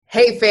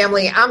Hey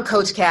family, I'm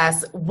Coach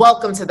Cass.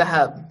 Welcome to the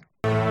Hub.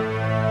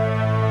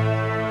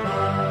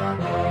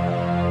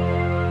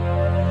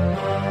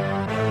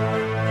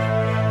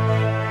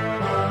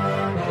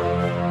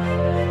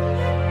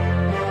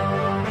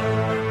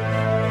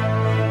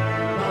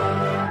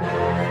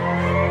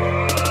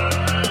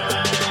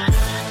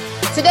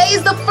 Today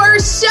is the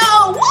first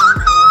show.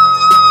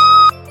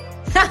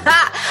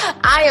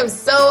 I am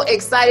so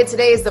excited.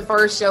 Today is the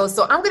first show.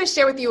 So I'm going to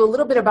share with you a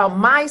little bit about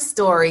my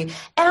story. And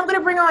I'm going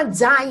to bring on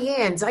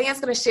Diane. Diane's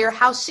going to share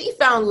how she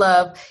found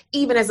love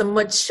even as a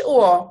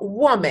mature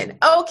woman.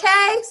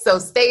 Okay, so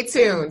stay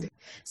tuned.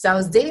 So I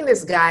was dating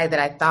this guy that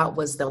I thought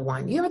was the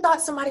one. You ever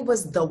thought somebody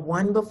was the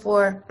one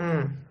before?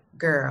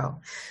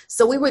 Girl.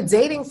 So we were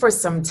dating for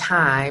some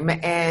time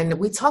and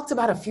we talked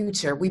about a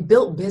future. We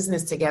built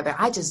business together.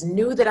 I just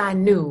knew that I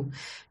knew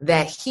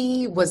that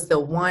he was the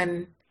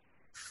one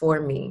for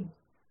me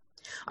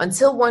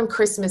until one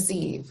Christmas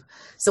Eve.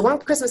 So one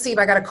Christmas Eve,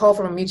 I got a call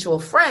from a mutual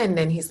friend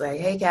and he's like,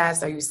 "Hey,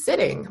 Cass, are you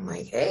sitting?" I'm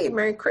like, "Hey,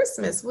 Merry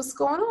Christmas. What's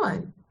going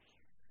on?"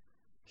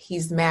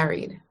 He's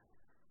married.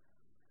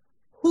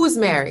 Who's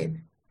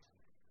married?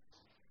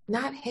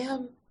 Not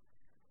him.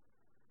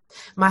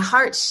 My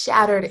heart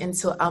shattered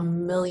into a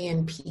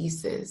million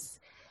pieces.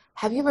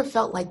 Have you ever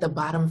felt like the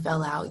bottom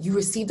fell out? You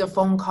received a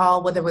phone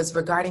call, whether it was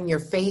regarding your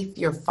faith,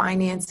 your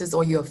finances,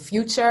 or your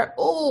future.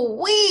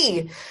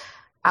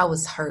 I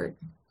was hurt.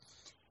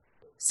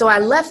 So I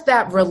left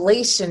that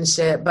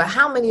relationship, but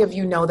how many of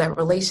you know that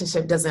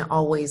relationship doesn't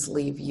always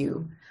leave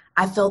you?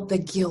 I felt the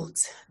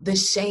guilt, the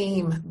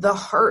shame, the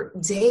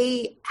hurt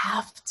day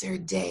after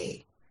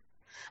day.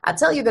 I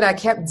tell you that I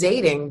kept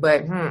dating,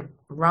 but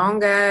wrong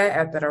guy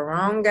after the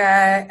wrong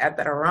guy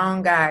after the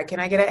wrong guy. Can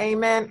I get an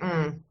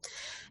amen?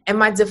 And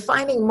my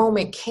defining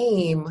moment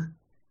came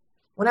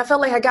when I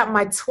felt like I got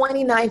my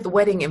 29th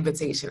wedding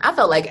invitation. I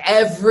felt like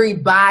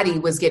everybody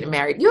was getting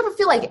married. You ever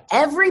feel like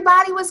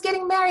everybody was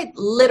getting married?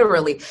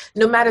 Literally,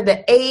 no matter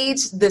the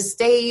age, the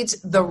stage,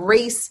 the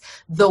race,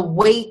 the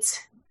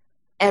weight,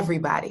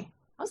 everybody.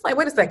 I was like,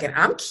 wait a second,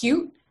 I'm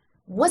cute.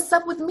 What's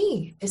up with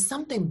me? Is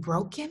something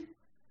broken?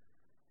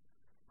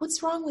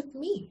 What's wrong with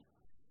me?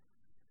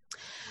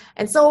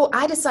 And so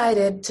I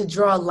decided to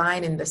draw a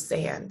line in the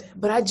sand,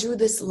 but I drew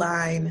this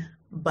line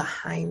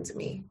behind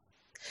me.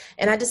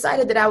 And I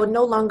decided that I would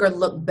no longer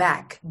look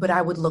back, but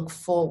I would look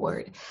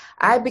forward.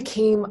 I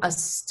became a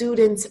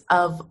student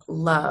of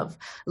love.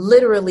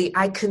 Literally,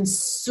 I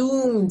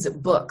consumed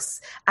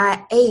books.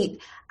 I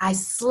ate, I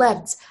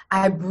slept,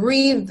 I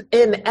breathed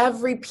in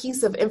every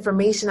piece of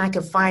information I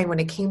could find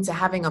when it came to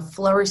having a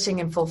flourishing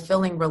and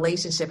fulfilling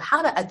relationship,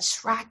 how to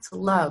attract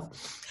love.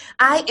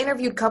 I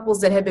interviewed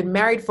couples that had been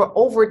married for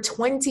over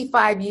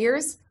 25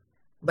 years,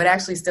 but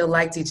actually still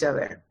liked each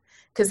other.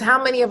 Because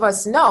how many of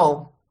us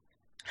know,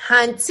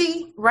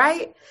 hunty,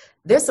 right?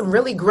 There's some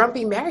really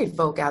grumpy married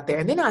folk out there,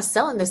 and they're not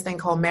selling this thing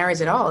called marriage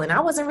at all. And I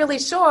wasn't really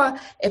sure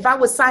if I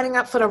was signing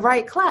up for the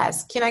right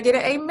class. Can I get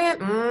an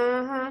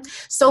amen?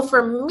 So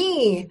for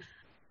me,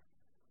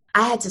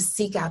 I had to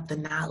seek out the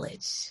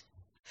knowledge.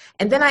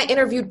 And then I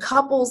interviewed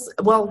couples.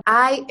 Well,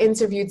 I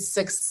interviewed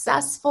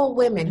successful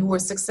women who were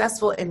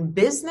successful in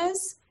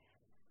business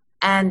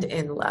and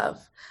in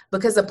love,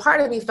 because a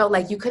part of me felt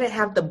like you couldn't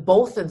have the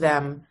both of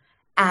them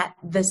at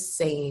the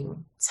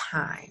same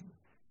time.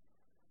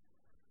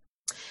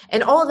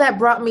 And all of that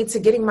brought me to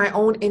getting my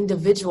own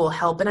individual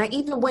help. And I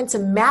even went to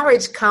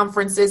marriage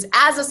conferences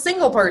as a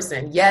single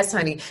person. Yes,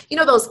 honey. You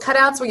know those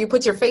cutouts where you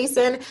put your face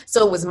in?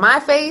 So it was my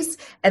face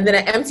and then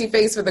an empty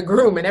face for the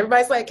groom. And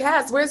everybody's like,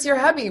 "Cass, where's your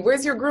hubby?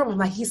 Where's your groom?" I'm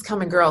like, "He's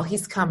coming, girl.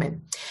 He's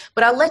coming."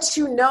 But I'll let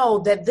you know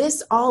that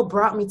this all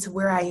brought me to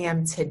where I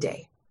am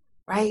today,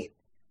 right?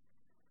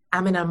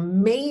 I'm in an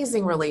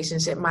amazing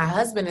relationship. My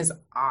husband is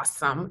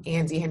awesome,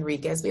 Andy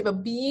Henriquez. We have a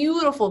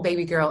beautiful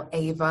baby girl,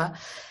 Ava.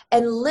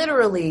 And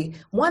literally,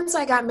 once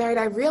I got married,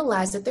 I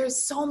realized that there's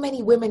so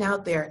many women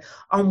out there.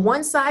 On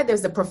one side,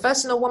 there's the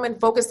professional woman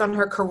focused on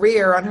her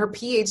career, on her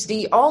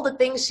PhD, all the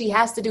things she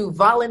has to do,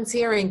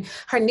 volunteering,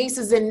 her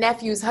nieces and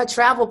nephews, her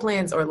travel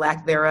plans or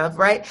lack thereof,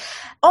 right?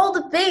 All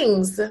the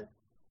things.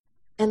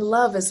 And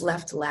love is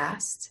left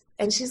last.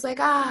 And she's like,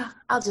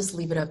 I'll just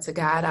leave it up to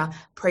God. I'll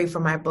pray for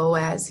my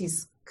Boaz.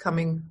 He's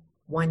coming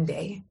one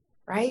day,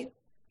 right?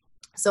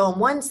 So on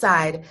one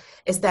side,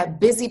 it's that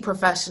busy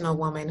professional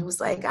woman who's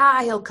like,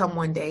 he'll come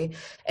one day.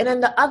 And on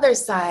the other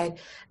side,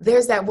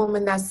 there's that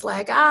woman that's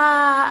like,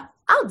 I'll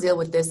deal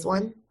with this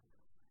one.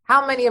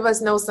 How many of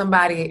us know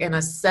somebody in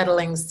a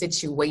settling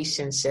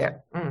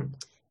situationship and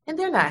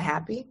they're not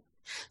happy?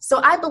 So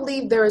I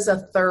believe there is a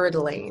third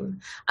lane,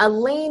 a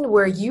lane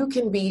where you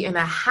can be in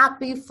a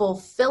happy,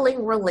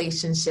 fulfilling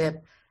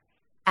relationship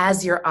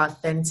as your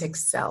authentic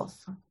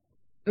self.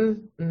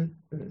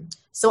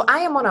 So I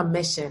am on a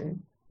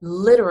mission,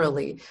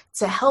 literally,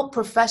 to help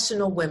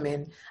professional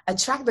women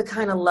attract the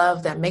kind of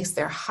love that makes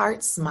their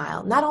heart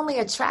smile. Not only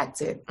attract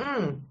it,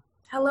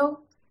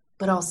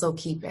 but also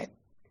keep it.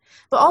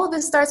 But all of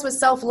this starts with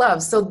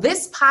self-love. So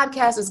this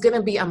podcast is going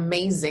to be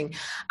amazing.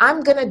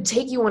 I'm going to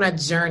take you on a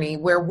journey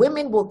where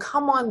women will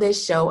come on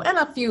this show, and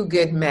a few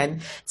good men,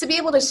 to be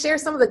able to share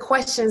some of the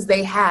questions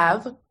they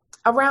have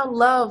around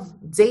love,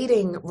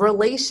 dating,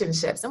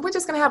 relationships. And we're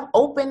just going to have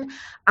open,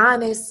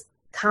 honest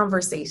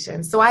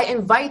conversations. So I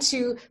invite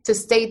you to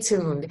stay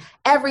tuned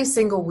every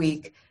single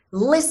week.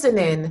 Listen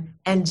in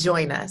and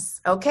join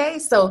us. Okay,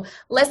 so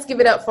let's give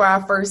it up for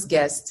our first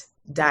guest,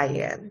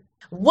 Diane.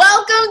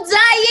 Welcome,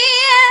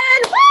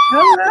 Diane!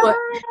 Hello.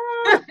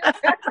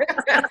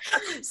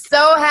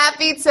 So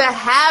happy to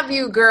have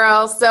you,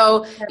 girl.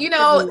 So,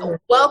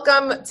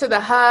 welcome to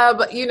the hub.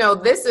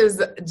 This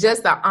is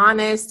just an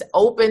honest,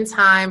 open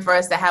time for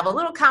us to have a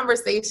little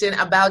conversation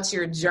about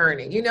your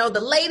journey. The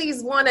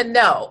ladies want to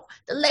know.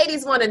 The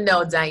ladies want to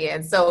know,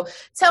 Diane. So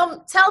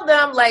tell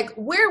them,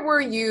 where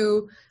were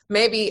you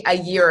maybe a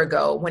year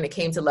ago when it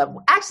came to love?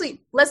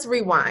 Actually, let's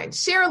rewind.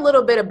 Share a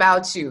little bit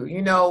about you.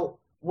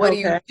 What do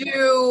you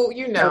do?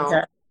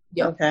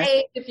 Your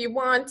age, if you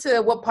want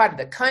to, what part of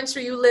the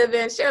country you live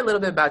in. Share a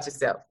little bit about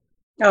yourself.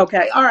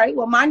 Okay. All right.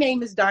 Well, my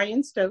name is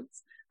Diane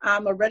Stokes.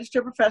 I'm a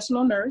registered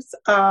professional nurse.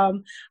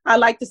 I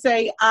like to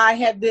say I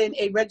have been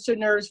a registered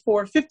nurse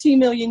for 15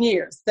 million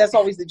years. That's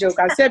always the joke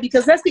I said,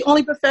 because that's the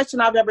only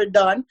profession I've ever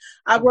done.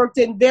 I worked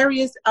in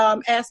various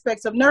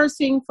aspects of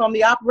nursing, from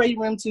the operating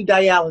room to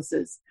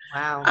dialysis.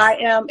 Wow. I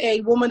am a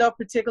woman of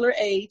particular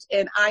age,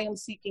 and I am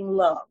seeking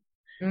love.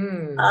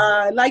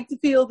 I like to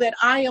feel that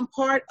I am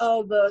part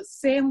of the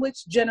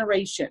sandwich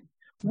generation.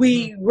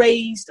 We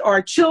raised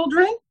our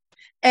children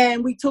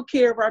and we took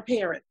care of our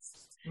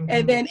parents.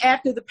 And then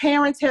after the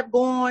parents have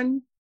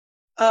gone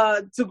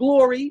to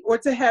glory or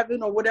to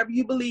heaven or whatever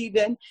you believe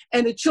in,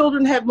 and the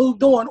children have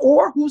moved on,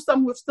 or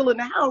some who are still in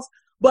the house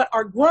but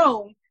are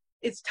grown,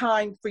 it's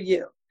time for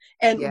you.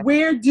 And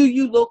where do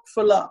you look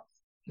for love?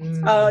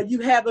 You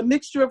have a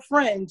mixture of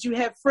friends. You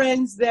have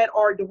friends that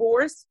are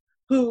divorced,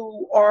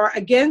 who are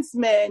against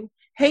men,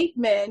 hate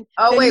men.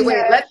 Oh, wait.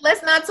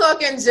 Let's not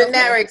talk in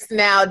generics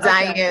now,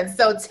 Diane. Okay.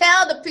 So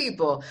tell the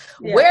people,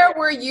 where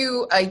were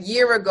you a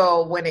year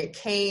ago when it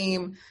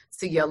came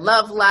to your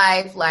love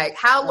life?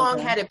 How long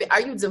had it been?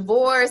 Are you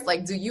divorced?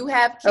 Do you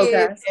have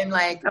kids? And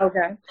I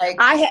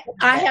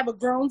have a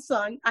grown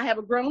son.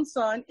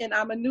 And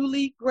I'm a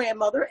newly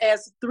grandmother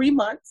as 3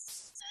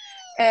 months.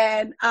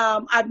 And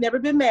I've never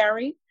been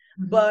married,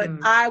 but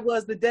I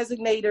was the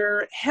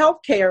designated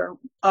healthcare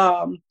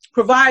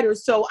provider.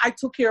 So I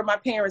took care of my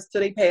parents till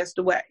they passed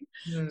away.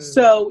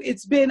 So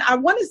it's been, I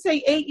want to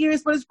say 8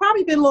 years, but it's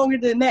probably been longer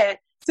than that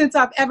since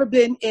I've ever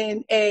been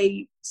in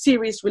a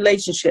serious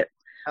relationship.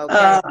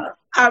 Okay.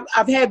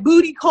 I've had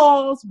booty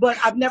calls, but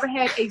I've never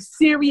had a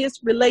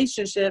serious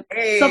relationship,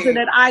 something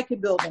that I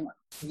could build on.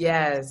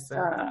 Yes.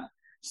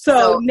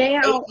 So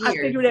now I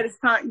figure that it's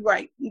time,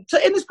 right. So,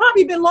 and it's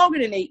probably been longer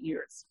than 8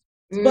 years,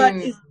 but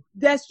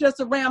that's just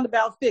a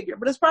roundabout figure,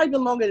 but it's probably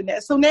been longer than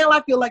that. So now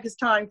I feel like it's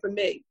time for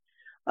me.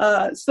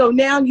 So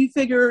now you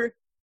figure,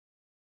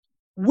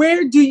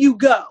 where do you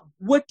go?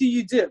 What do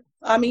you do?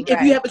 I mean,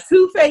 if you have a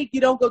toothache,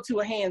 you don't go to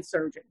a hand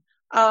surgeon.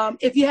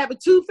 If you have a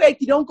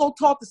toothache, you don't go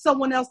talk to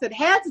someone else that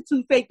has a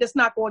toothache that's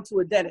not going to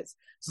a dentist.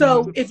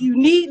 So if you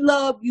need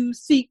love, you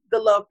seek the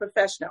love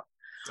professional.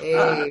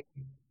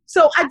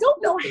 So I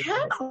don't know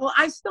how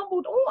I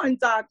stumbled on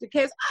Dr.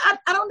 Cass. I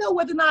don't know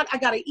whether or not I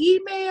got an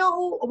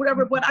email or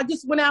whatever, but I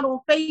just went out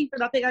on faith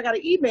and I think I got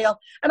an email.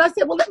 And I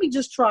said, well, let me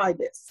just try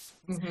this.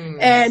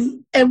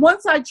 And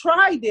once I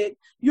tried it,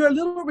 you're a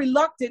little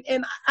reluctant.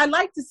 And I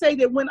like to say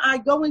that when I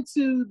go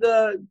into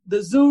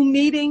the Zoom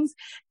meetings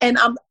and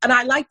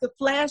I like to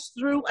flash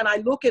through and I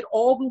look at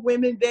all the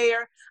women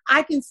there,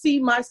 I can see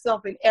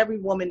myself in every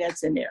woman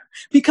that's in there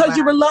because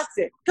you're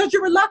reluctant,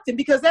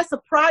 because that's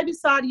a private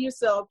side of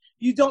yourself.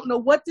 You don't know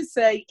what to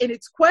say. And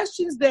it's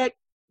questions that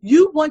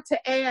you want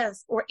to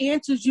ask or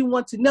answers you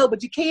want to know,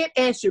 but you can't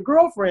ask your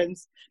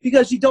girlfriends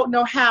because you don't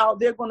know how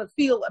they're going to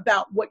feel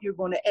about what you're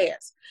going to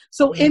ask.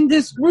 So in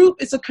this group,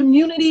 it's a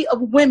community of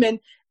women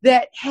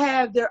that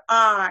have their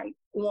eye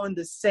on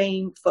the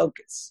same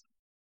focus.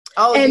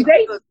 Oh, and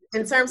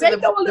in terms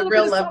of the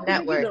Real Love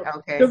Network.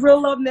 Okay. The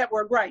Real Love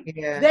Network, right.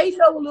 Yeah. They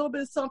know a little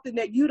bit of something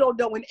that you don't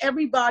know, and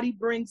everybody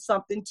brings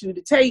something to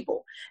the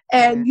table.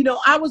 And,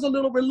 I was a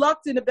little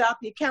reluctant about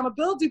the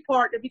accountability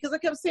partner because I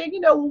kept saying,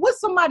 what's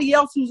somebody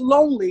else who's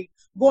lonely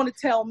going to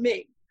tell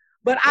me?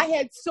 But I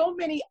had so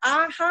many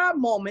aha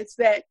moments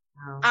that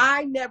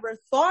I never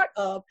thought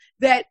of,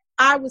 that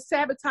I was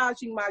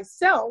sabotaging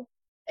myself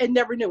and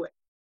never knew it.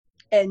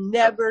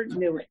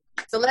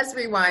 So let's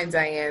rewind,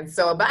 Diane.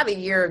 So about a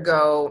year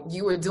ago,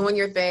 you were doing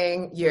your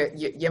thing.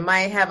 You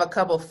might have a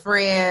couple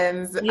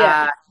friends.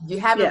 You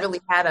haven't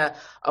really had a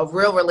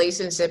real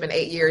relationship in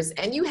 8 years,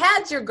 and you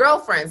had your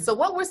girlfriend. So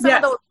what were some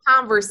of those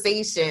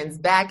conversations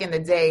back in the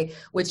day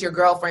with your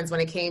girlfriends when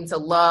it came to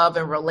love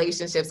and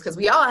relationships? Because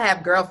we all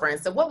have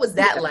girlfriends. So what was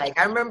that like?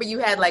 I remember you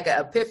had like an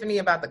epiphany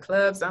about the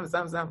club, something.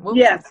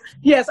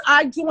 Yes.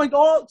 I joined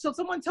so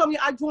someone told me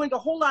I joined a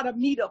whole lot of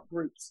meetup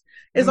groups.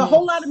 There's a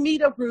whole lot of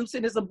meetup groups,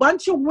 and there's a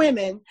bunch of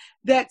women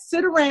that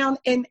sit around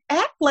and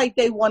act like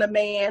they want a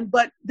man,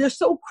 but they're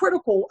so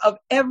critical of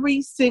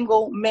every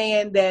single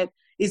man that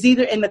is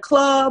either in the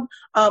club.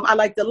 I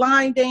like the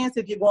line dance.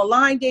 If you're going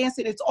line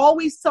dancing, it's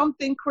always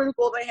something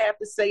critical they have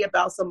to say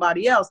about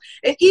somebody else.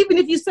 And even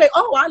if you say,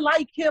 oh, I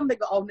like him, they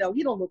go, oh, no,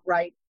 he don't look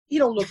right. He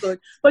don't look good.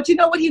 But you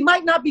know what? He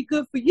might not be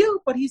good for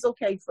you, but he's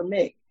okay for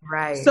me.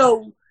 Right.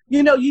 So,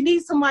 you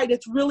need somebody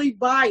that's really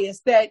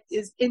biased that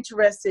is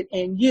interested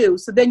in you.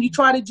 So then you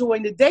try to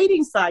join the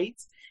dating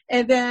sites.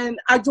 And then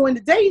I joined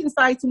the dating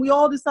sites, and we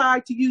all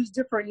decide to use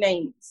different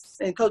names.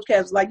 And Coach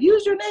Cass was like,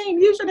 use your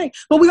name.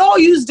 But we all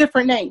use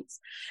different names.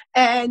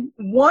 And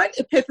one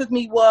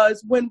epiphany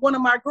was when one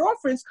of my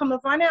girlfriends come to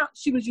find out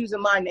she was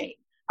using my name.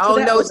 So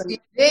she didn't.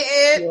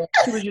 Yeah,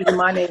 she was using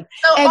my name.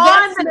 So and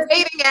on the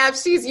dating app,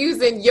 she's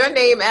using your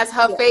name as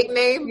her fake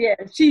name? Yeah,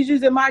 she's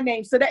using my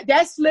name. So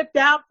that slipped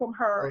out from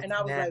her. And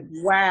I was like,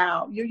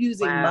 wow, you're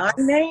using my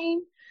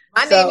name?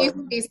 My name used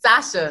to be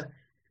Sasha.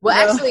 Well,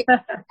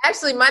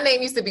 actually, my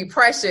name used to be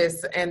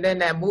Precious, and then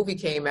that movie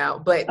came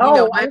out. But my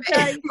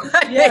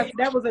name,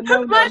 that was a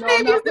no. My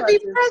name used to be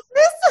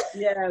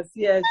Precious.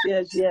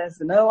 Yes.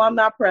 No, I'm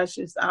not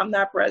Precious.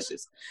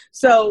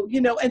 So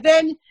and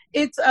then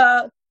it's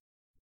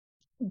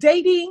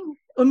dating.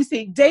 Let me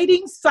see,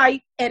 dating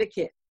site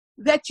etiquette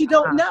that you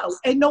don't know,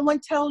 and no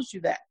one tells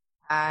you that.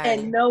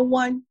 And no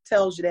one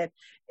tells you that.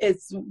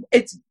 It's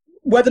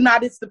whether or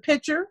not it's the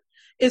picture,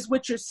 is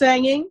what you're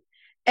saying.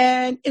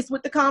 And it's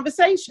with the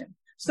conversation.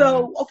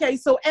 So,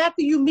 so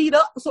after you meet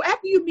up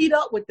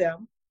with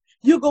them,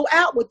 you go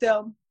out with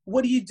them.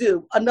 What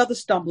do? Another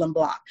stumbling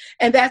block.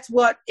 And that's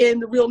what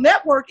in the Real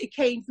Network, it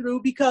came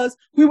through because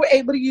we were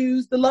able to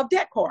use the Love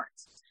Deck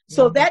cards.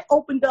 So that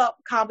opened up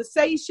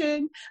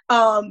conversation,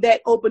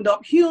 that opened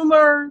up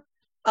humor,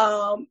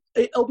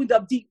 it opened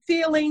up deep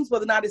feelings,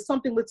 whether or not it's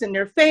something that's in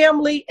their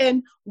family.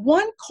 And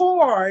one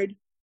card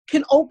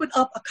can open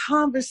up a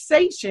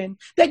conversation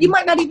that you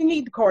might not even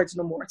need the cards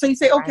no more. So you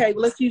say, okay,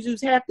 well, let's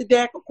use half the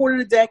deck, a quarter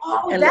of the deck.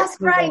 Oh,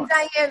 that's right,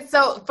 Diane.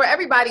 So for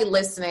everybody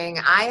listening,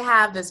 I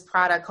have this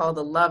product called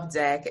the Love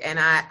Deck, and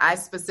I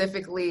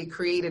specifically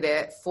created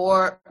it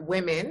for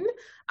women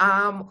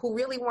who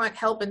really want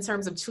help in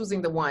terms of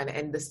choosing the one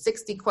and the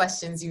 60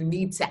 questions you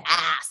need to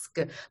ask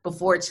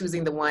before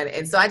choosing the one.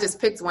 And so I just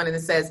picked one, and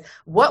it says,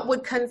 what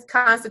would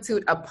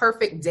constitute a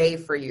perfect day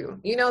for you?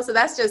 So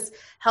that's just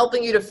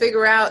helping you to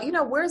figure out,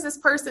 where's this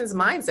person's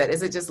mindset?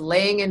 Is it just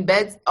laying in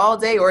bed all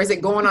day, or is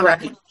it going on a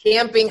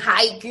camping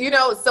hike?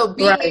 So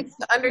being able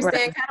to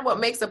understand kind of what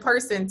makes a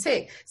person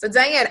tick. So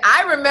Diane,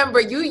 I remember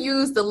you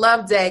used the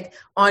Love Deck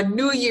on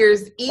New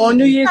Year's Eve. On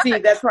New Year's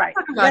Eve, that's right.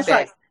 That's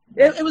right.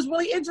 It was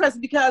really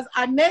interesting because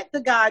I met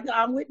the guy that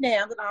I'm with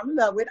now, that I'm in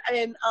love with,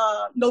 in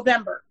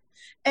November.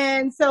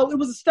 And so it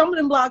was a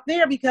stumbling block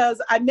there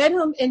because I met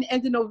him in the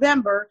end of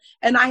November,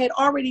 and I had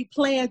already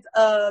planned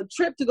a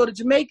trip to go to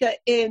Jamaica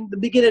in the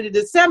beginning of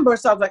December.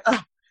 So I was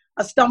like,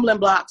 a stumbling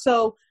block.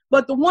 So,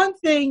 but the one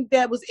thing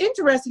that was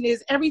interesting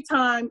is every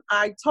time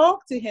I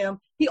talked to him,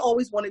 he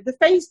always wanted to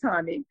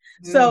FaceTime me.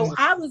 So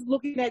I was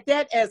looking at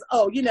that as,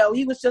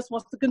 he just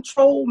wants to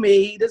control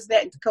me. This,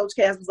 that. And Coach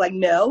Cass was like,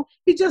 no,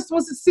 he just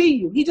wants to see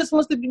you. He just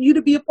wants you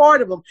to be a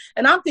part of him.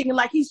 And I'm thinking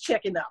like he's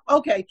checking up.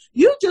 Okay,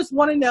 you just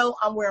want to know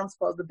I'm where I'm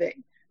supposed to be.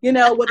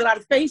 Whether I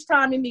was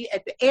FaceTiming me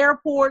at the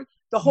airport,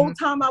 the whole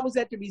time I was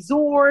at the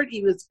resort,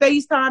 he was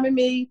FaceTiming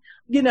me,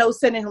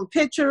 sending him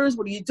pictures.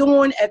 What are you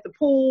doing at the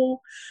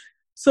pool?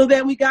 So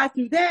then we got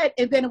through that,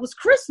 and then it was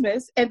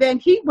Christmas, and then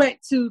he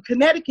went to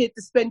Connecticut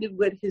to spend it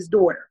with his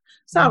daughter.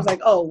 So I was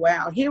like, oh,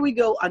 wow, here we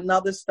go,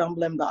 another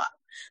stumbling block.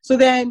 So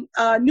then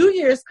New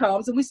Year's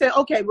comes, and we said,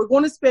 okay, we're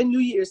going to spend New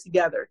Year's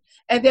together.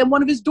 And then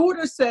one of his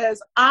daughters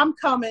says, I'm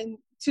coming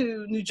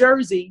to New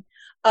Jersey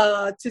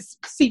to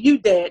see you,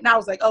 Dad. And I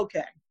was like,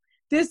 okay,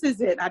 this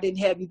is it. I didn't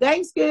have you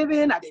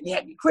Thanksgiving. I didn't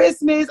have you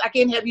Christmas. I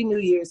can't have you New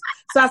Year's.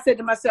 So I said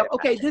to myself,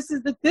 okay, this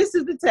is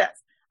the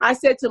test. I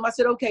said to him,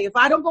 okay, if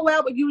I don't go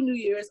out with you New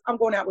Year's, I'm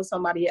going out with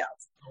somebody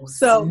else.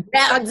 So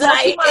I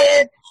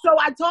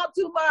talked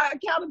to my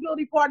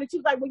accountability partner. She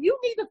was like, well, you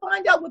need to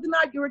find out whether or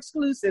not you're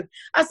exclusive.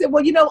 I said,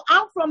 well,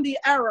 I'm from the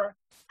era.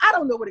 I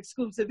don't know what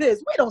exclusive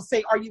is. We don't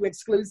say, are you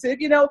exclusive?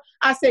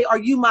 I say, are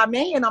you my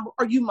man?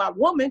 Are you my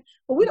woman?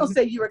 But we don't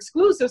say you're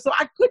exclusive. So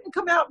I couldn't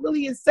come out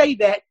really and say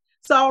that.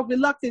 So I was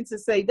reluctant to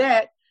say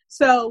that.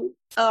 So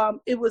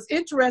it was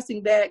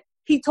interesting that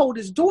he told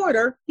his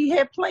daughter he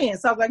had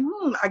plans. So I was like,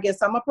 I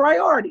guess I'm a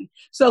priority.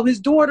 So his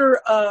daughter,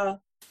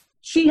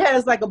 she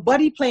has like a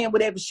buddy plan,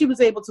 whatever. She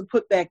was able to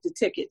put back the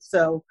ticket.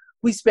 So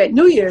we spent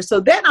New Year's. So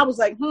then I was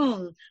like,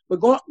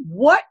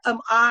 what am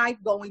I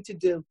going to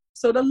do?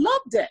 So the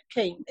Love Deck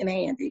came in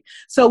handy.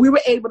 So we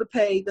were able to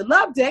pay the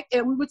Love Deck,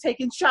 and we were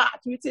taking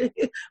shots. We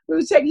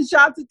were taking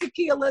shots of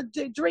tequila,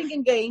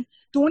 drinking game,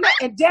 doing that.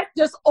 And that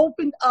just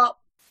opened up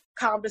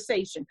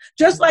conversation.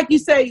 Just like you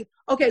say,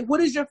 okay,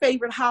 what is your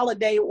favorite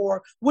holiday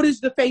or what is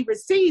the favorite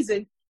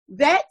season?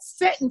 That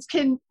sentence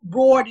can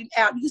broaden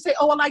out. You say,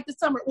 oh, I like the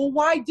summer. Well,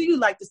 why do you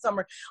like the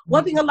summer?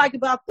 One thing I like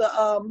about the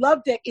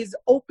Love Deck is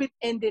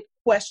open-ended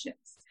questions.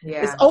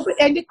 Yeah. It's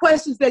open-ended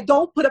questions that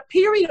don't put a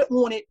period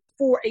on it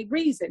for a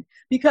reason,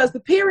 because the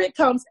period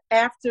comes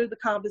after the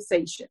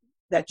conversation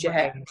that you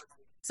have.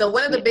 So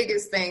one of the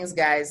biggest things,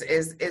 guys,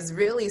 is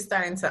really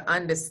starting to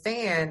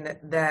understand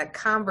that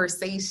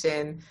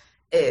conversation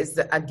is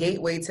a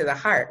gateway to the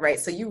heart, right?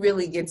 So you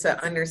really get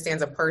to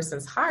understand a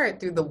person's heart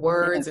through the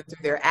words and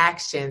through their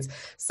actions.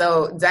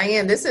 So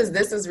Diane, this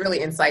is really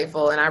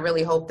insightful. And I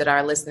really hope that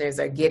our listeners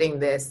are getting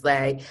this.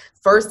 Like,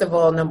 first of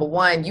all, number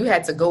one, you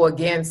had to go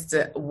against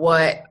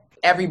what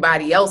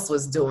everybody else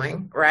was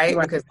doing, right?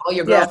 Because all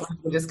your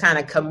girlfriends were just kind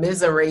of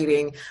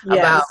commiserating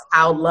about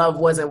how love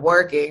wasn't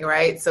working,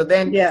 right? So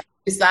then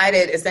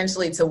decided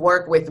essentially to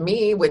work with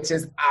me, which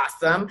is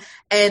awesome.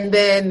 And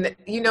then,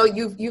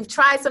 you've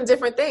tried some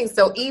different things.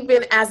 So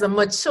even as a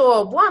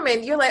mature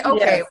woman, you're like,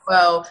 okay,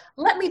 well,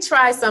 let me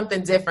try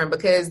something different,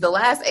 because the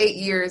last 8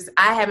 years,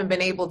 I haven't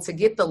been able to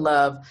get the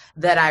love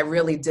that I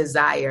really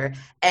desire.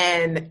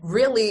 And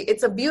really,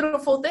 it's a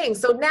beautiful thing.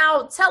 So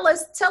now tell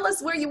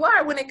us where you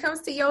are when it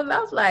comes to your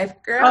love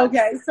life, girl.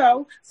 Okay.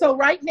 So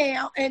right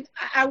now, and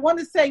I want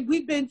to say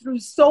we've been through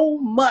so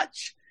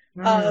much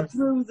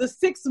through the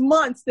 6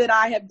 months that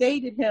I have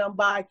dated him,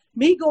 by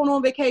me going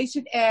on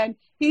vacation, and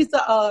he's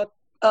a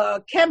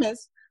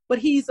chemist, but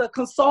he's a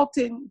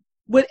consultant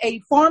with a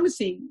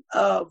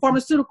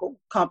pharmaceutical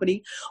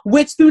company,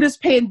 which through this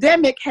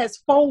pandemic has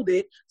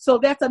folded. So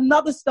that's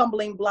another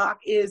stumbling block,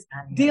 is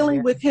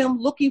dealing with him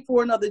looking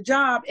for another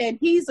job. And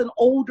he's an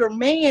older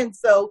man,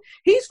 so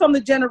he's from the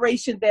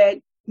generation that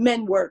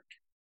men work.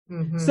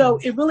 So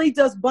it really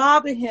does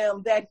bother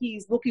him that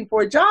he's looking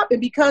for a job.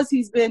 And because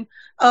he's been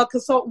a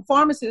consultant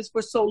pharmacist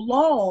for so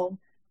long,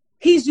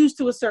 he's used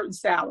to a certain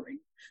salary.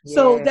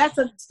 So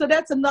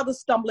that's another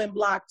stumbling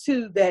block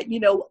too, that,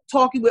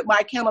 talking with my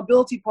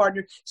accountability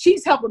partner,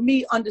 she's helping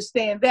me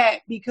understand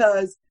that,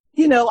 because,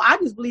 I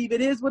just believe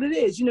it is what it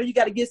is. You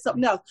got to get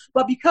something else.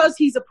 But because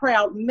he's a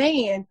proud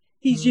man,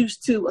 he's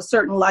used to a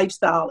certain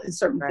lifestyle and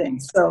certain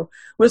things. So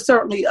we're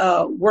certainly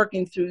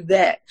working through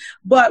that.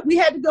 But we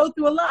had to go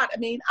through a lot. I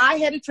mean, I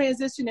had a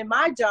transition in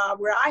my job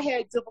where I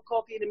had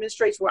difficulty in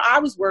administration where I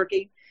was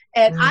working,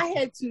 and I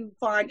had to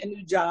find a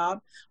new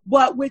job,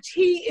 but which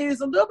he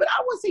is a little bit,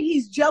 I wouldn't say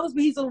he's jealous,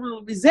 but he's a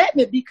little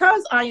resentment,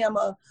 because I am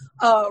a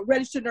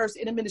registered nurse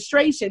in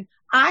administration.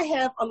 I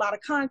have a lot of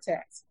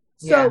contacts.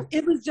 So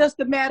it was just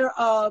a matter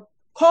of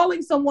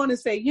calling someone and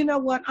say, you know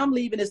what, I'm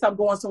leaving this, I'm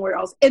going somewhere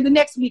else. And the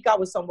next week I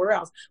was somewhere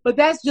else. But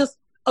that's just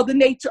of the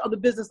nature of the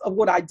business of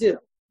what I do.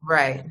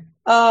 Right.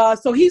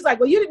 So he's like,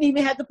 well, you didn't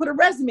even have to put a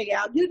resume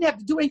out. You didn't have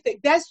to do anything.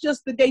 That's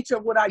just the nature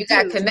of what I do. You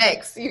got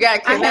connects.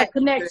 I had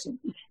connection.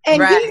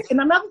 And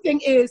and another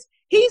thing is,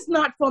 he's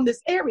not from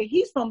this area.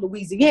 He's from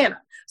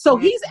Louisiana. So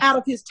he's out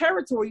of his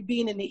territory,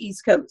 being in the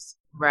East Coast.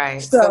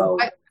 Right. So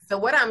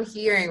what I'm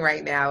hearing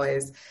right now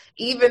is,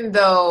 even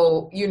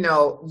though,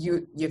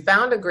 you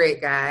found a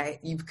great guy,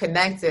 you've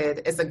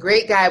connected, it's a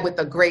great guy with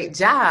a great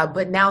job,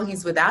 but now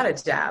he's without a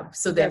job.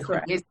 So then who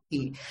is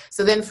he?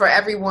 So then for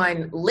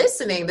everyone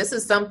listening, this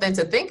is something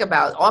to think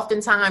about.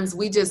 Oftentimes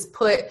we just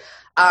put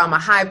a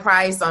high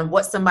price on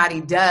what somebody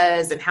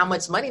does and how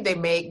much money they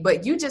make,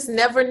 but you just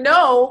never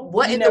know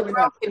what in the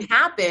world can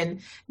happen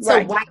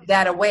to wipe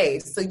that away.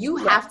 So you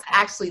have to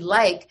actually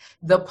like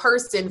the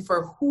person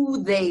for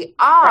who they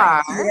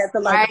are,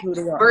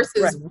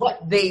 versus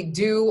what they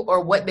do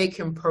or what they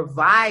can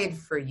provide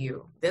for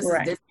you. This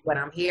is what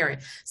I'm hearing.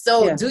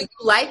 So do you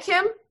like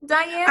him,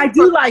 Diane? I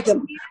do like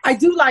him.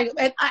 And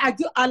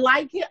I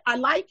like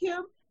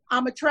him.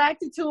 I'm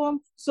attracted to him.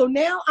 So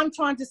now I'm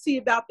trying to see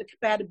about the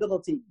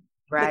compatibility.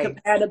 The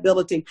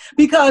compatibility,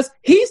 because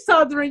he's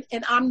Southern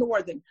and I'm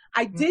Northern.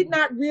 I did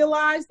not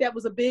realize that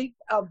was a big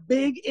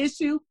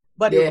issue,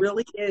 but it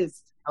really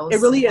is. It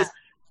really is.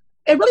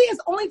 It really is,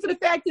 only for the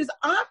fact is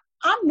I'm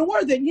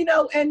Northern,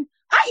 and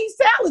I eat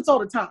salads all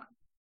the time.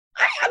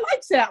 I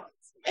like salads.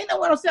 Ain't no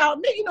one on salad.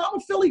 Me, I'm a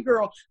Philly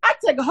girl. I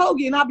take a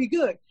hoagie and I'll be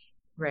good.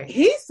 Right.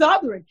 He's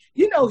Southern.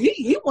 He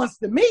wants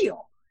the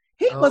meal.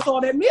 He wants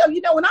all that meal,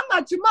 and I'm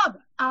not your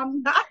mother.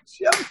 I'm not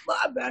your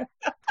mother.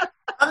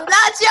 I'm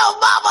not your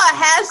mama. #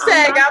 I'm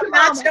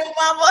not your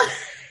mama.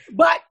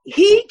 But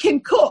he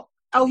can cook.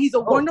 Oh, he's a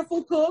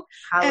wonderful cook.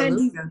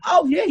 Hallelujah.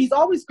 And he's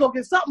always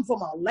cooking something,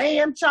 from our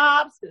lamb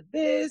chops to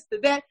this to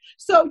that.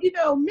 So,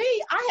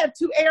 me, I have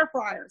 2 air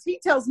fryers. He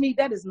tells me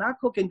that is not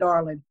cooking,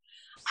 darling.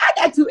 I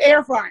got 2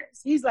 air fryers.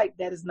 He's like,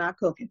 that is not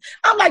cooking.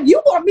 I'm like,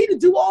 you want me to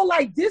do all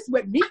like this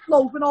with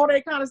meatloaf and all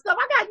that kind of stuff?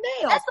 I got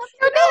nails. That's what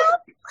you do.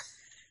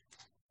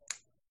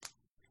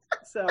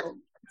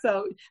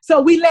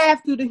 So we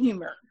laugh through the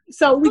humor.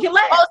 So we can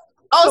laugh.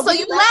 So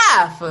you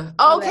laugh.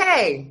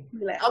 Okay.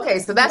 Okay,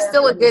 so that's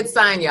still a good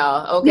sign,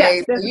 y'all.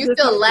 Okay, so you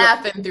still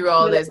laughing through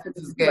all this. This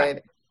is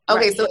good.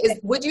 Okay, so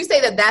would you say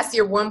that that's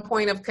your one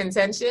point of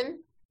contention?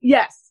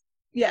 Yes.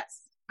 Okay.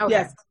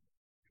 Yes.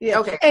 Yeah.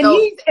 Okay. And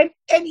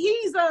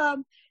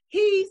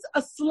he's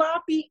a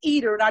sloppy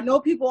eater. And I know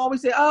people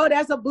always say, "Oh,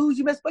 that's a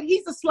bougie mess," but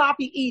he's a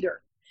sloppy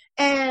eater.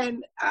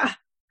 And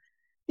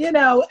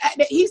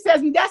he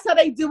says that's how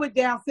they do it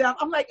down south.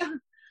 I'm like,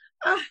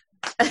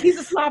 he's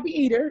a sloppy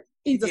eater.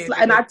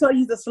 And I tell you,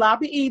 he's a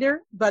sloppy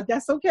eater, but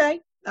that's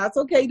okay. That's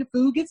okay. The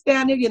food gets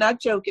down there. You're not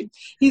joking.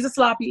 He's a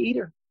sloppy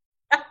eater.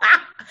 I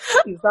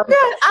love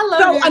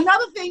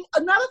it.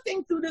 Another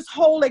thing through this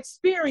whole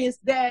experience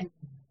that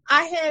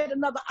I had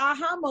another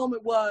aha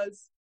moment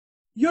was,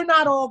 you're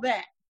not all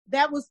that.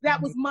 That was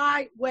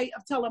my way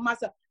of telling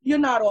myself, you're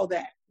not all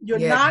that. You're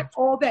not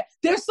all that.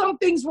 There's some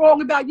things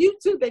wrong about you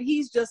too that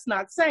he's just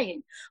not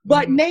saying.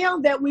 But now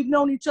that we've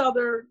known each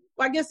other,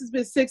 I guess it's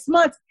been 6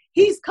 months,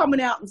 he's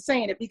coming out and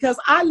saying it, because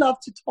I love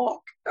to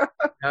talk.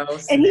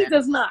 And he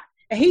does not.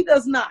 And he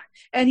does not.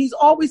 And he's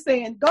always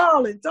saying,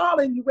 darling,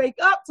 you wake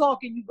up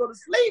talking, you go to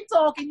sleep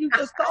talking, you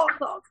just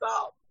talk.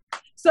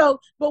 So,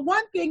 but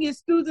one thing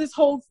is, through this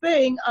whole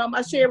thing,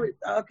 I shared with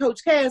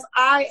Coach Cass,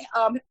 I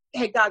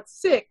had got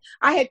sick.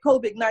 I had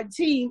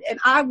COVID-19 and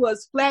I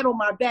was flat on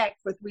my back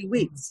for 3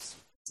 weeks.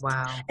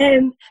 Wow.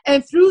 And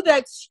through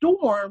that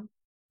storm,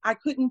 I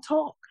couldn't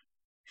talk.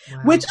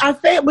 Wow. which I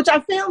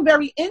found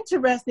very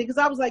interesting, because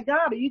I was like,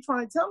 God, are you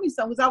trying to tell me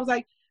something? Because I was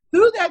like,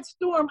 through that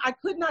storm, I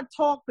could not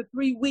talk for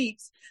 3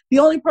 weeks. The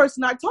only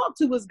person I talked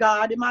to was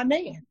God and my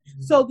man.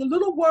 Mm-hmm. So the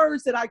little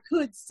words that I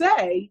could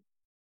say,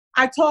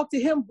 I talked to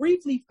him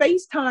briefly,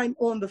 FaceTime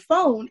on the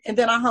phone, and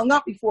then I hung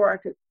up before I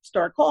could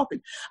start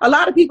coughing. A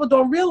lot of people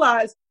don't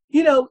realize,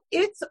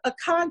 it's a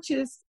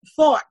conscious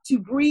thought to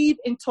breathe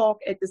and talk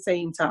at the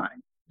same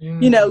time.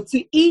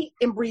 To eat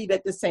and breathe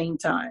at the same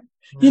time.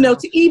 Wow.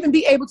 To even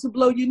be able to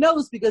blow your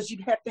nose, because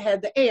you'd have to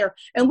have the air.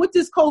 And with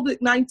this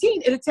COVID-19,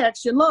 it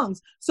attacks your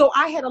lungs. So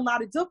I had a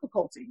lot of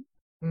difficulty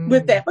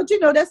with that. But,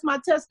 that's my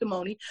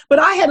testimony. But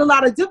I had a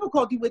lot of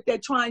difficulty with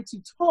that, trying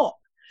to talk.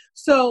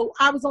 So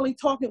I was only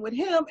talking with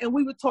him, and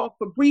we would talk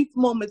for brief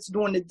moments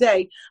during the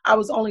day. I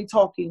was only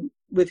talking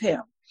with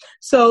him.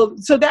 So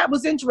that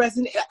was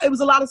interesting. It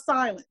was a lot of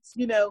silence.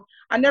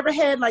 I never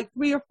had like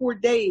 3 or 4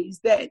 days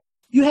that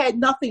you had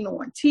nothing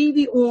on,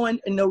 TV on,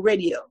 and no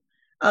radio.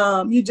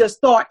 You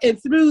just thought.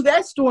 And through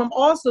that storm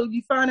also,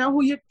 you find out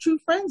who your true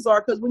friends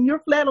are, because when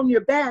you're flat on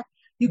your back,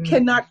 you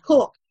cannot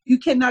cook. You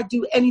cannot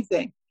do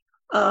anything.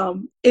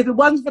 If it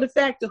wasn't for the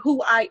fact of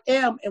who I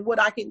am and what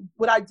I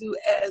do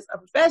as a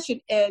profession,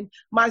 and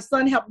my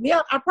son helped me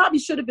out, I probably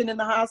should have been in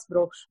the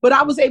hospital, but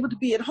I was able to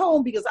be at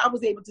home because I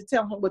was able to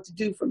tell him what to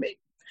do for me.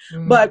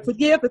 But for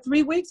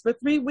 3 weeks,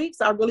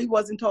 I really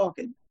wasn't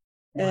talking.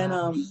 And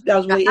that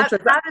was really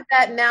interesting. How did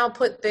that now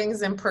put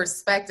things in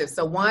perspective?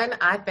 So one,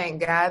 I thank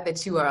God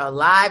that you are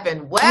alive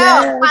and well.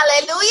 Yes.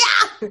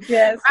 Hallelujah.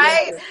 Yes.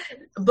 Right. Yes.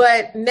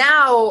 But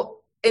now,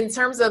 in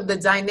terms of the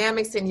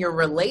dynamics in your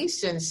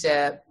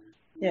relationship,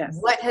 yes,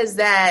 what has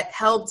that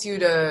helped you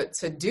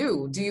to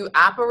do? Do you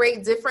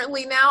operate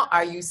differently now?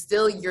 Are you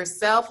still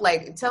yourself?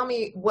 Like, tell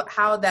me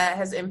how that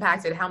has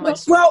impacted how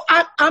much. Well,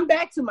 I'm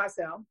back to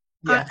myself.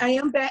 Yeah. I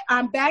am back.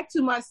 I'm back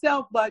to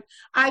myself, but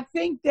I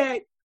think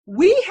that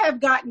we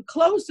have gotten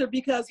closer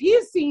because he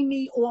has seen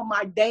me on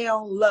my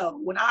down low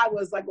when I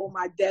was like on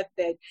my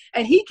deathbed,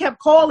 and he kept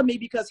calling me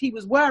because he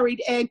was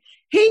worried, and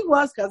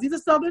because he's a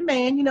Southern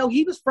man,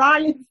 he was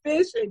frying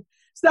fish and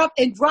stuff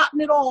and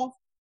dropping it off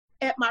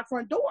at my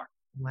front door.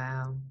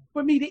 Wow.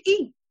 For me to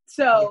eat.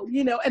 So,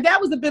 and that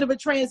was a bit of a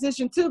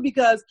transition too,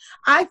 because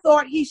I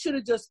thought he should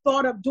have just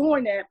thought of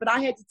doing that, but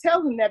I had to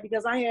tell him that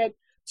because I had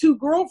 2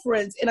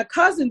 girlfriends and a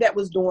cousin that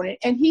was doing it,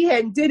 and he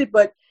hadn't did it,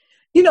 but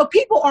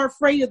people are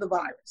afraid of the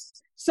virus.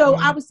 So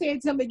I was saying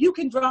to him that you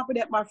can drop it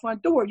at my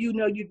front door. You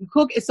can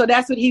cook it. So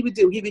that's what he would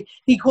do.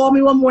 He called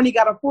me one morning. He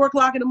got up 4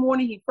 o'clock in the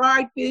morning. He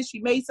fried fish. He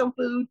made some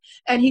food,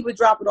 and he would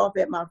drop it off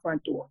at my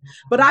front door.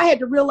 But I had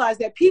to realize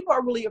that people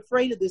are really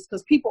afraid of this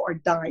because people are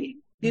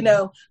dying.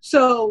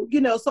 So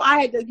I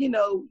had to,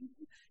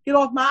 get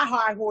off my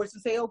high horse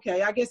and say,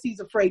 okay, I guess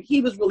he's afraid.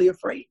 He was really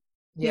afraid.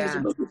 Yeah. He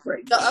was really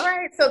afraid. So, all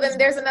right. So then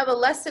there's another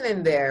lesson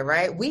in there,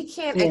 right? We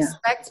can't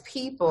expect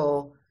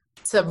people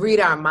to read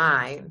our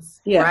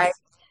minds, right?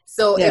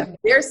 So if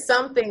there's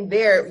something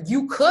there,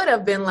 you could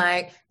have been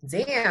like,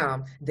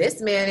 damn, this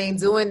man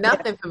ain't doing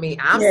nothing for me.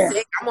 I'm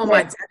sick. I'm on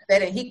my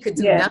deathbed, and he could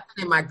do nothing.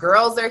 And my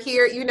girls are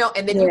here,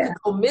 and then you could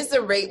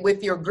commiserate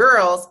with your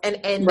girls and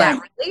end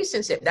that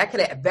relationship. That could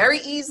have very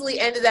easily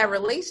ended that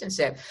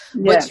relationship.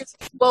 But you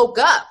spoke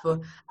up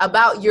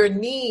about your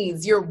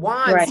needs, your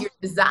wants, your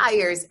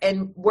desires,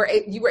 and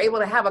you were able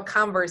to have a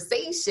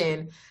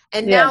conversation.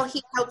 And now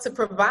he helped to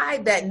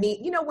provide that need,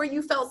 where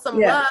you felt some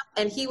love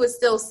and he was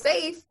still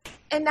safe.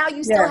 And now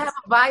you still have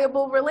a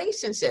viable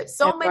relationship.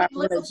 So many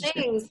little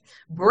things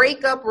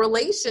break up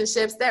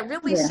relationships that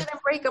really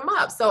shouldn't break them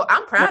up. So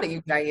I'm proud of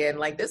you, Diane,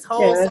 like this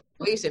whole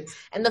situation.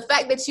 And the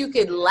fact that you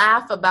could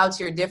laugh about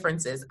your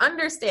differences,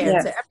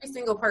 understand to every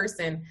single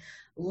person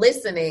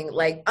listening,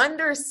 like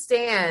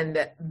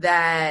understand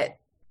that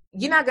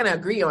you're not going to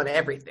agree on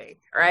everything,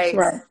 right?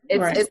 Right.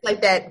 It's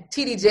like that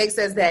TD Jakes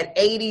says that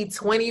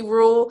 80-20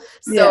 rule.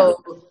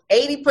 So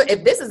 80%,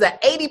 if this is an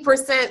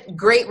 80%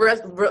 great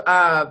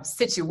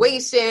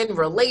situation,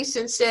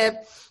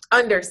 relationship,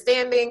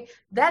 understanding,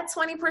 that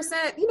 20%,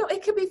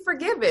 it could be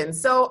forgiven.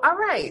 So, all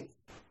right.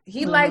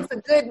 He likes a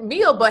good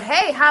meal, but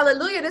hey,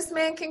 hallelujah, this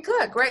man can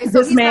cook, right?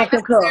 So he's not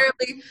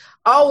necessarily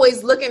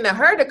always looking to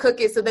her to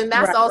cook it. So then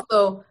that's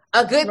also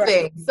a good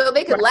thing. So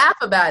they could laugh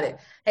about it.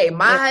 Hey,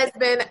 my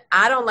husband,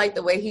 I don't like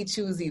the way he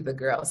chews either,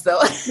 girl. So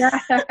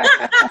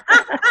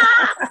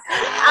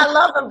I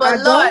love him,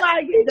 but Lord,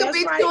 he could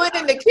be doing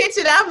in the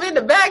kitchen. I'm in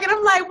the back, and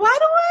I'm like, why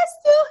do I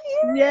still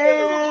hear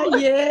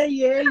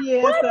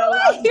you? Why do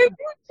I hear you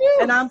too?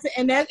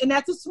 And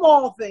that's a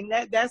small thing.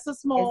 That's a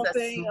small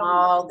thing.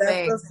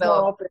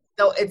 So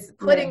it's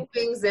putting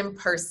things in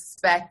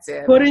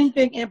perspective.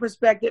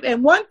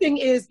 And one thing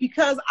is,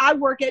 because I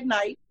work at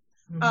night,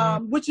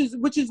 which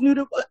is new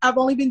to, I've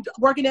only been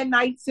working at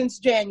night since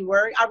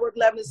January. I work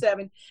 11 to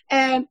 7.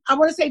 And I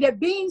want to say that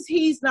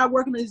he's not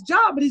working on his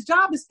job, but his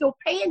job is still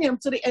paying him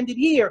to the end of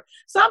the year.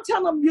 So I'm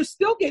telling him, you're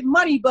still getting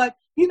money, but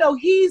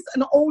he's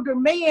an older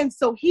man,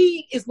 so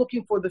he is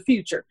looking for the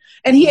future.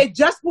 And he had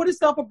just bought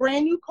himself a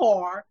brand new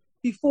car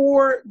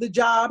before the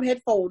job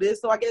had folded.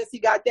 So I guess he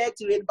got that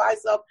too. He had to buy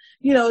himself,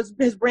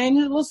 his brand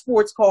new little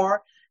sports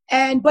car.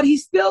 But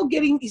he's still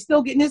getting his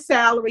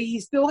salary. He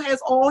still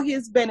has all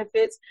his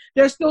benefits.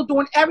 They're still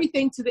doing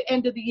everything to the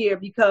end of the year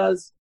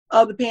because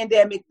of the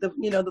pandemic.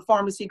 The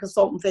pharmacy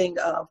consultant thing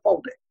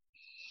folded.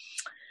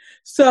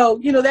 So,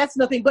 that's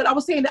nothing. But I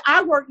was saying that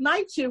I work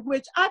night shift,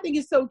 which I think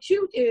is so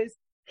cute, is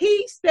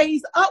he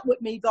stays up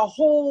with me the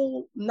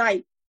whole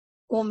night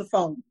on the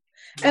phone.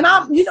 And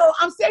I'm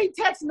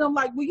texting him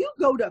like, will you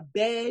go to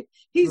bed?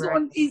 He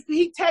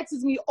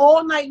texts me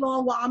all night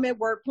long while I'm at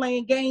work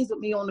playing games with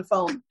me on the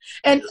phone.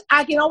 And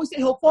I can always say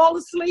he'll fall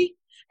asleep,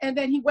 and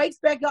then he wakes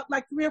back up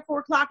like 3 or 4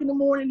 o'clock in the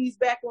morning. He's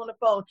back on the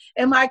phone.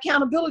 And my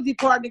accountability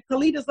partner,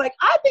 Kalita's like,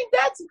 I think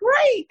that's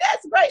great.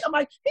 That's great. I'm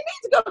like, he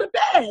needs to go to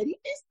bed. He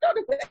needs to go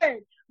to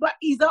bed. But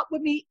he's up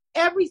with me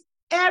every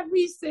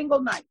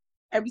single night.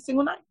 Every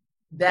single night.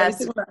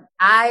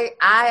 I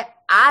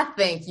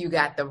think you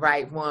got the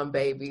right one,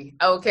 baby.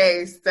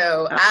 Okay,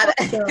 so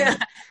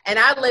and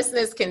our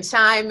listeners can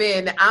chime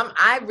in.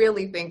 I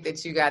really think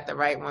that you got the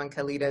right one,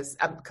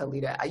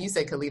 Kalita. You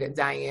said Kalita,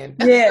 Diane.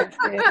 Yeah.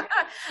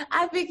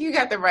 I think you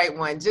got the right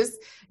one. Just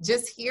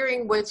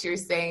hearing what you're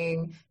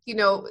saying.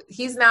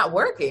 He's not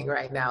working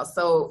right now,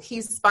 so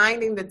he's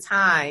finding the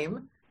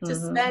time to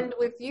spend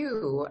with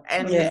you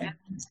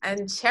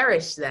and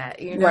cherish that.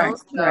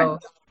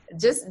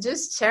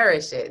 Just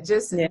cherish it.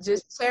 Just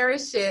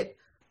cherish it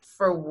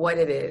for what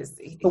it is.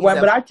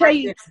 But I tell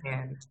you,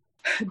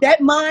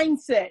 that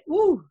mindset,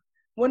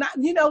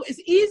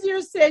 it's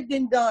easier said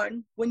than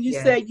done when you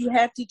say you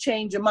have to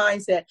change your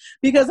mindset.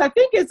 Because I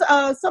think it's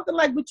something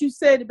like what you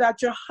said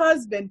about your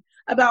husband,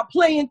 about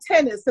playing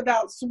tennis,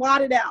 about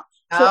swat it out.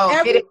 So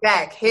hit it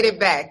back.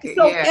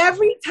 So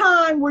every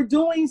time we're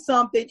doing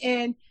something,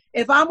 and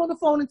if I'm on the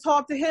phone and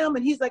talk to him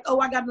and he's like, oh,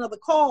 I got another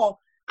call,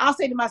 I'll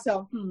say to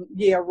myself,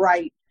 yeah,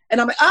 right. And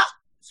I'm like,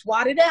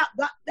 swat it out.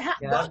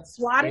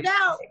 Swat it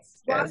out.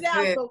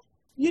 So,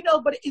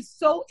 but it's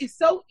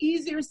so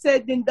easier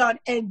said than done.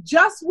 And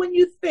just when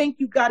you think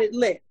you got it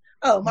lit,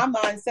 oh, my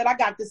mind said, I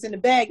got this in the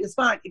bag. It's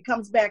fine. It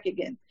comes back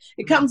again.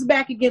 It comes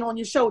back again on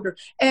your shoulder.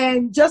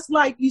 And just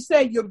like you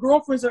say, your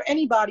girlfriends or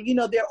anybody,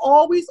 they're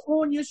always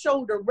on your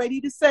shoulder, ready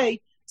to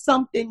say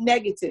something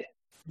negative.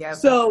 Yep.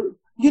 So,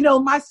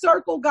 my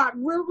circle got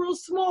real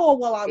small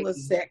while I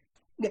was sick.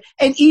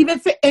 And even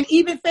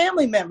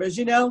family members,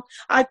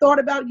 I thought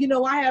about,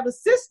 I have a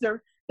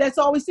sister that's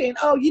always saying,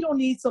 oh, you don't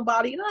need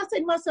somebody. And I say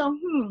to myself,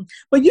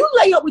 but you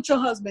lay up with your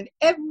husband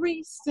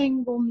every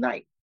single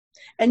night.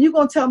 And you're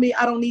going to tell me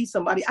I don't need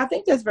somebody. I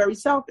think that's very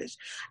selfish.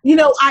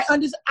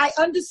 I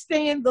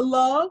understand the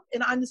love,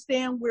 and I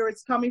understand where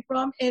it's coming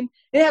from. And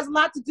it has a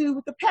lot to do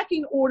with the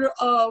pecking order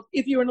of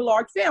if you're in a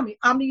large family.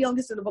 I'm the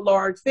youngest of a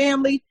large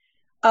family.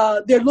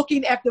 They're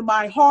looking after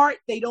my heart.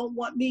 They don't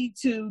want me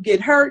to get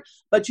hurt.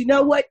 But you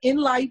know what? In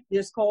life,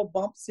 there's called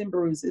bumps and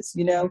bruises,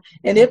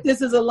 And if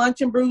this is a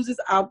lunch and bruises,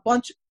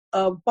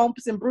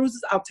 bumps and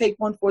bruises, I'll take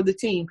one for the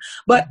team.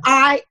 But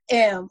I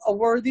am a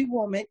worthy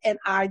woman, and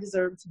I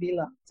deserve to be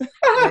loved.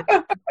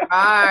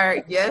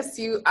 Yes,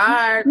 you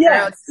are.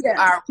 Yes, you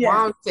are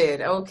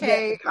wanted.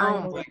 Okay. Yes,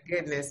 oh my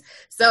goodness.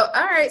 So,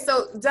 all right.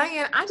 So,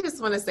 Diane, I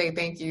just want to say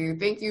thank you.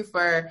 Thank you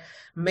for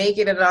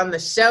making it on the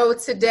show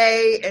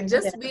today and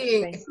just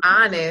being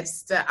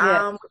honest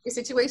with your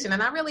situation.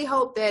 And I really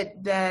hope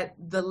that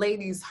the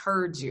ladies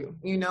heard you.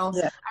 I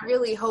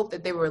really hope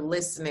that they were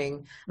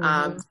listening.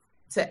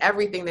 To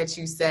everything that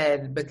you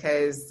said,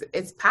 because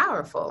it's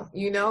powerful,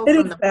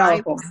 from the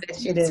powerful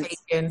that you've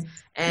taken.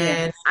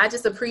 And I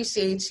just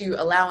appreciate you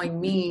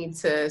allowing me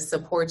to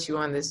support you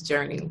on this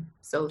journey.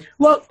 So,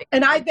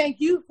 and I thank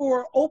you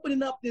for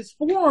opening up this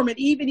forum and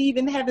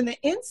even having the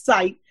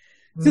insight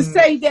to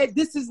say that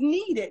this is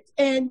needed.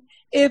 And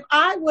if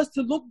I was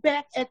to look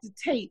back at the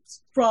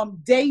tapes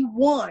from day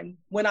one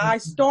when I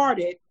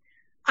started,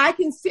 I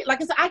can see,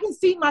 like I said, I can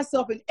see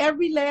myself in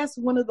every last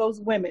one of those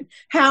women.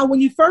 How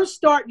when you first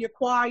start, you're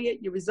quiet,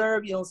 you're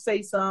reserved, you don't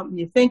say something,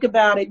 you think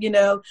about it,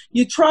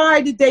 you try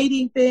the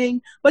dating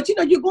thing, but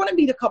you're going to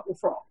meet a couple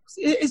frogs.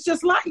 It's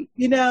just life,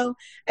 and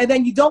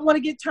then you don't want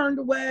to get turned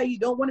away. You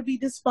don't want to be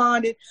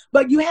despondent,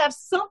 but you have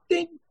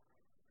something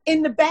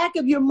in the back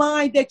of your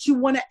mind that you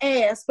want to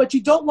ask, but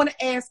you don't want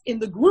to ask in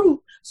the group.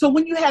 So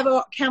when you have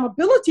an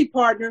accountability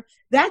partner,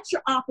 that's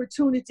your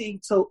opportunity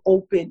to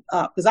open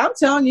up. Because I'm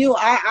telling you,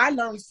 I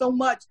learned so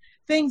much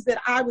things that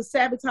I was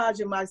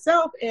sabotaging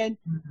myself. And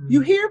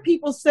you hear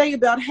people say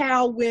about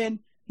how when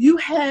you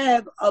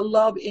have a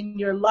love in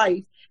your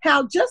life,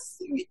 how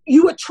just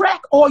you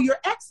attract all your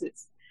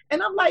exes.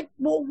 And I'm like,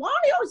 well, why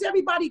is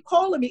everybody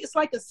calling me? It's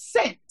like a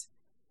scent.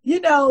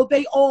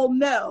 They all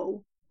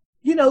know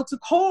to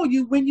call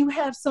you when you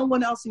have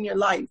someone else in your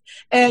life.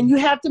 And you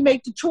have to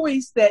make the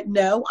choice that,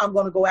 no, I'm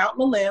going to go out on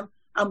a limb.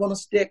 I'm going to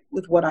stick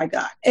with what I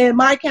got. And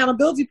my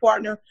accountability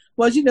partner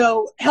was,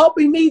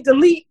 helping me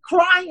deleting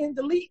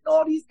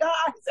all these guys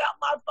out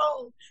my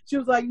phone. She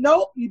was like,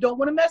 nope, you don't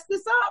want to mess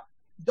this up.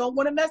 Don't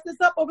want to mess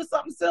this up over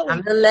something silly.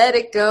 I'm going to let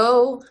it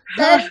go.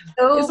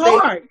 It's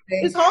hard.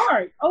 It's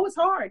hard. Oh, it's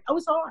hard. Oh,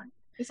 it's hard.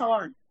 It's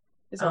hard.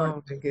 It's hard.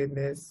 Oh, my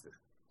goodness.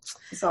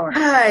 It's all right.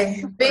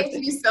 Hi. Thank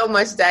you so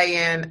much,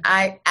 Diane.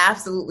 I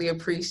absolutely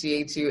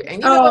appreciate you.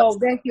 And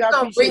thank you. We're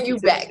going to bring you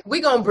back.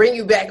 We're going to bring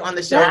you back on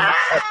the show.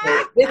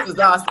 This was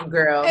awesome,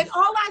 girl. And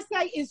all I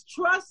say is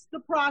trust the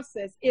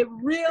process. It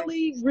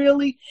really,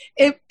 really,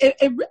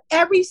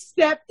 every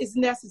step is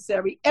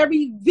necessary.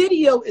 Every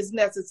video is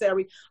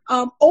necessary.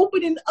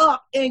 Opening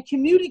up and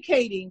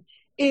communicating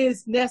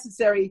is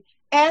necessary.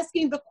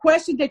 Asking the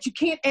question that you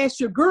can't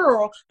ask your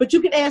girl, but you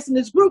can ask in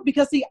this group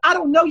because, see, I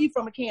don't know you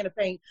from a can of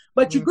paint,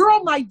 but your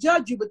girl might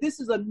judge you, but this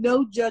is a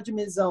no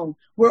judgment zone.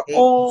 We're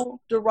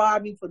all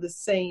deriving for the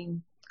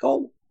same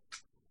goal.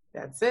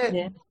 That's it.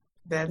 Yeah.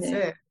 That's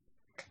it.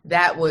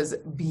 That was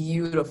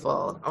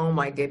beautiful. Oh,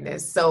 my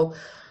goodness. So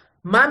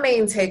my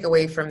main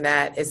takeaway from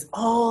that is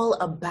all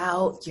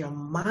about your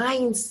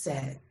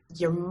mindset.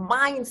 Your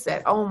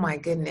mindset. Oh my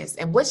goodness.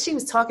 And what she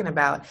was talking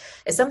about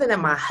is something that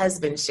my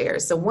husband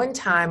shares. So one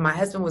time my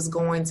husband was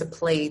going to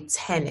play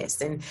tennis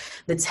and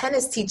the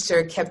tennis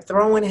teacher kept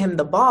throwing him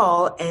the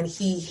ball and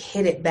he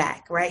hit it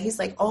back, right? He's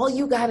like, all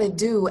you got to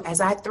do as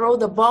I throw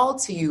the ball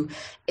to you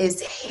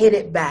is hit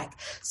it back.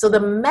 So the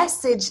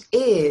message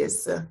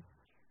is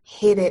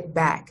hit it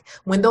back.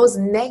 When those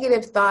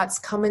negative thoughts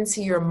come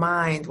into your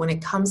mind, when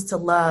it comes to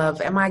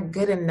love, am I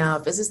good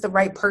enough? Is this the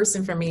right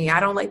person for me? I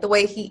don't like the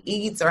way he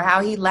eats or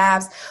how he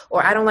laughs,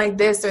 or I don't like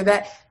this or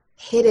that.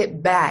 Hit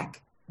it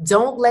back.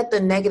 Don't let the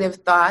negative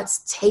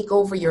thoughts take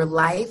over your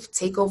life,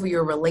 take over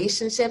your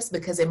relationships,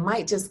 because it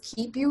might just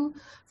keep you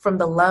from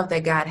the love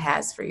that God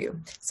has for you.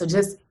 So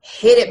just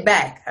hit it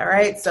back. All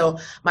right. So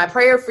my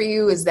prayer for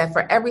you is that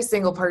for every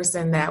single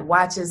person that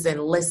watches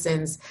and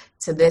listens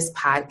to this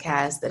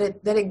podcast,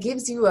 that it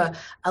gives you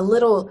a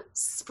little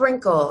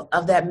sprinkle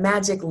of that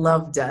magic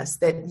love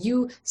dust, that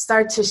you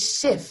start to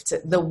shift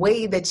the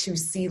way that you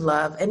see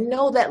love and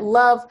know that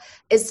love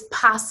is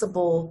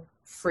possible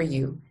for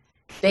you.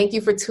 Thank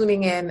you for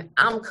tuning in.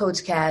 I'm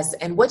Coach Cass,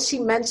 and what she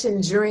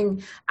mentioned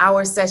during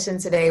our session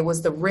today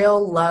was the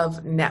Real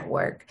Love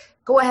Network.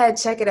 Go ahead,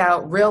 check it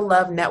out,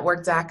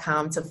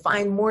 reallovenetwork.com, to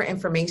find more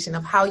information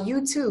of how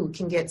you too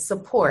can get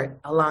support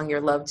along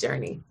your love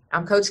journey.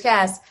 I'm Coach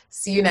Cass.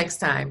 See you next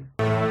time.